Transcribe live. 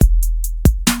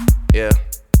Yeah.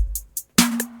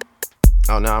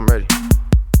 Oh, no, I'm ready.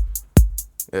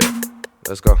 Yeah,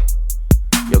 let's go.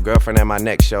 Your girlfriend at my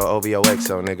next show,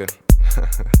 OVOXO, nigga.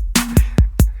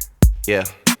 Yeah.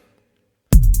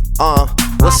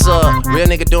 What's up? Real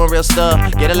nigga doing real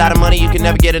stuff. Get a lot of money, you can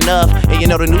never get enough. And you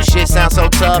know the new shit sounds so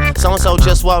tough. So-and-so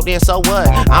just walked in, so what?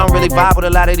 I don't really vibe with a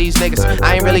lot of these niggas.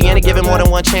 I ain't really into giving more than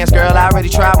one chance, girl. I already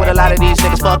tried with a lot of these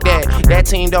niggas. Fuck that. That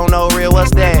team don't know real,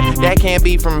 what's that? That can't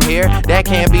be from here. That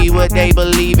can't be what they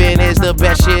believe in is the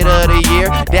best shit of the year.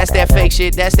 That's that fake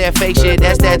shit, that's that fake shit.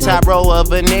 That's that top row of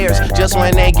veneers. Just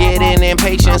when they get in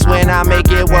impatience when I make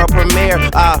it world premiere.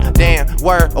 Damn,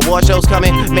 word, award shows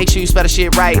coming. Make sure you spell the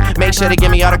shit right. Make sure to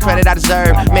give me all the credit I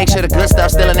deserve. Make sure the good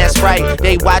stuff still in that Sprite.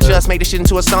 They watch us make this shit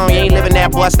into a song. You ain't living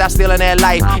that, boy, stop stealing that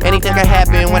life. Anything can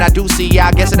happen when I do see ya.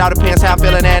 I guess it all depends how I'm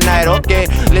feeling that night. Okay,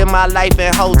 live my life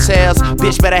in hotels.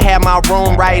 Bitch better have my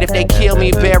room right. If they kill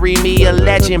me, bury me a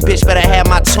legend. Bitch better have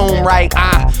my tomb right.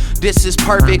 This is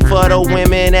perfect for the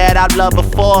women that I've loved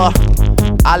before.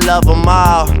 I love them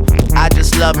all, I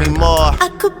just love me more. I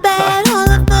could bet all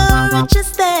of the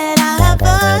riches that I ever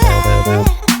had.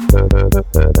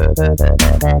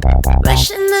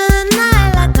 Rushing the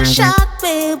night like a shark,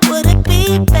 babe, would it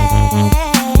be bad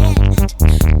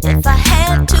if I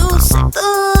had to sit the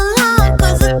long?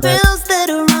 Cause the thrills that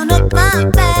run up my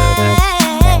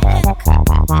back.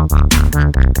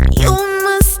 You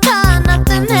must start,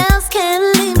 nothing else can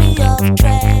leave me off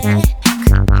track.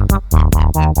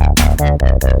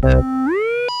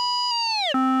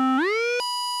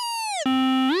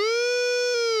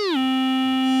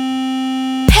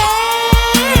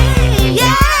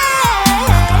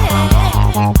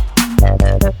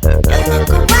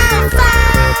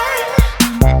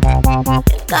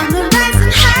 Got me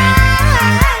rising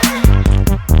high.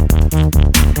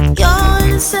 Your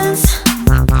innocence,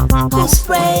 who's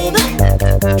brave,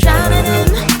 drowning in.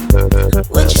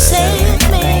 Would you save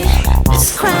me this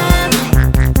crime?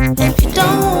 If you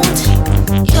don't,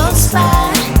 you'll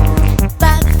slide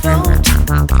by the throat.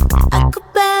 I could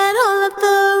bet all of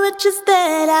the riches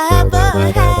that I ever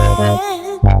had.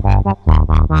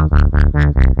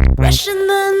 Rushing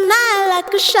the night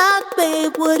like a shark,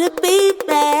 babe, would it be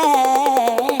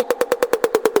bad?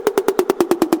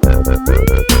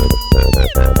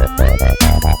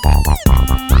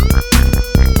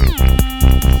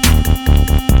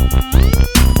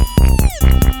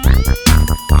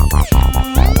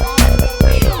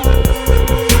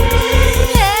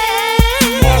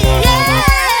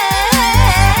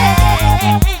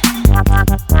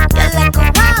 You're like a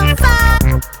wildfire.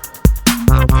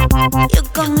 You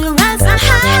got me rising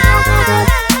high.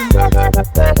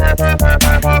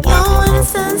 Your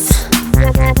innocence,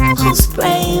 who's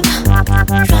brave,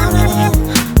 drowning in.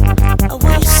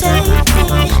 Will you save me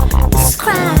this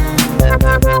crime?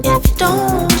 If you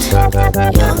don't,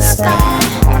 you'll slide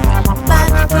by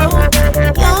the road.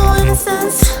 Your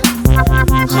innocence,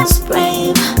 who's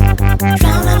brave,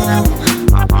 drowning in.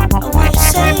 Will you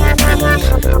save me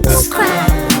this crime?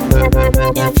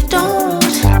 If you don't,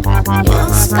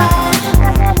 you'll slide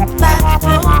by the road.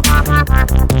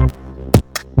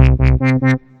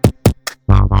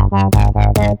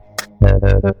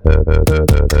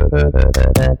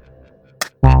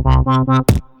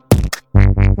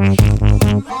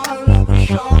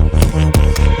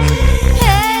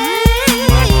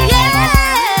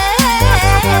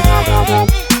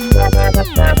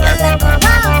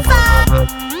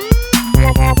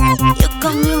 You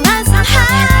got me rising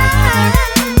high.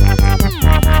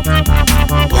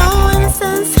 Your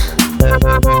innocence,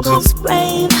 who's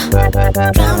brave,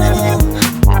 drowning in.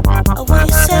 Will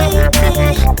you save me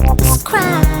this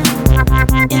crime?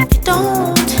 If you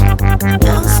don't,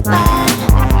 you'll slide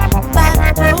by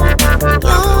the road.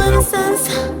 Your innocence,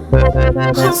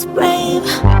 who's brave,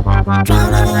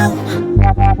 drowning in.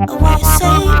 Will you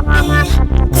save me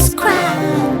this crime?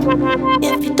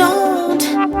 If you don't,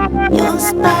 you'll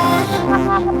slide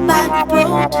by the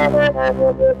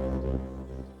road.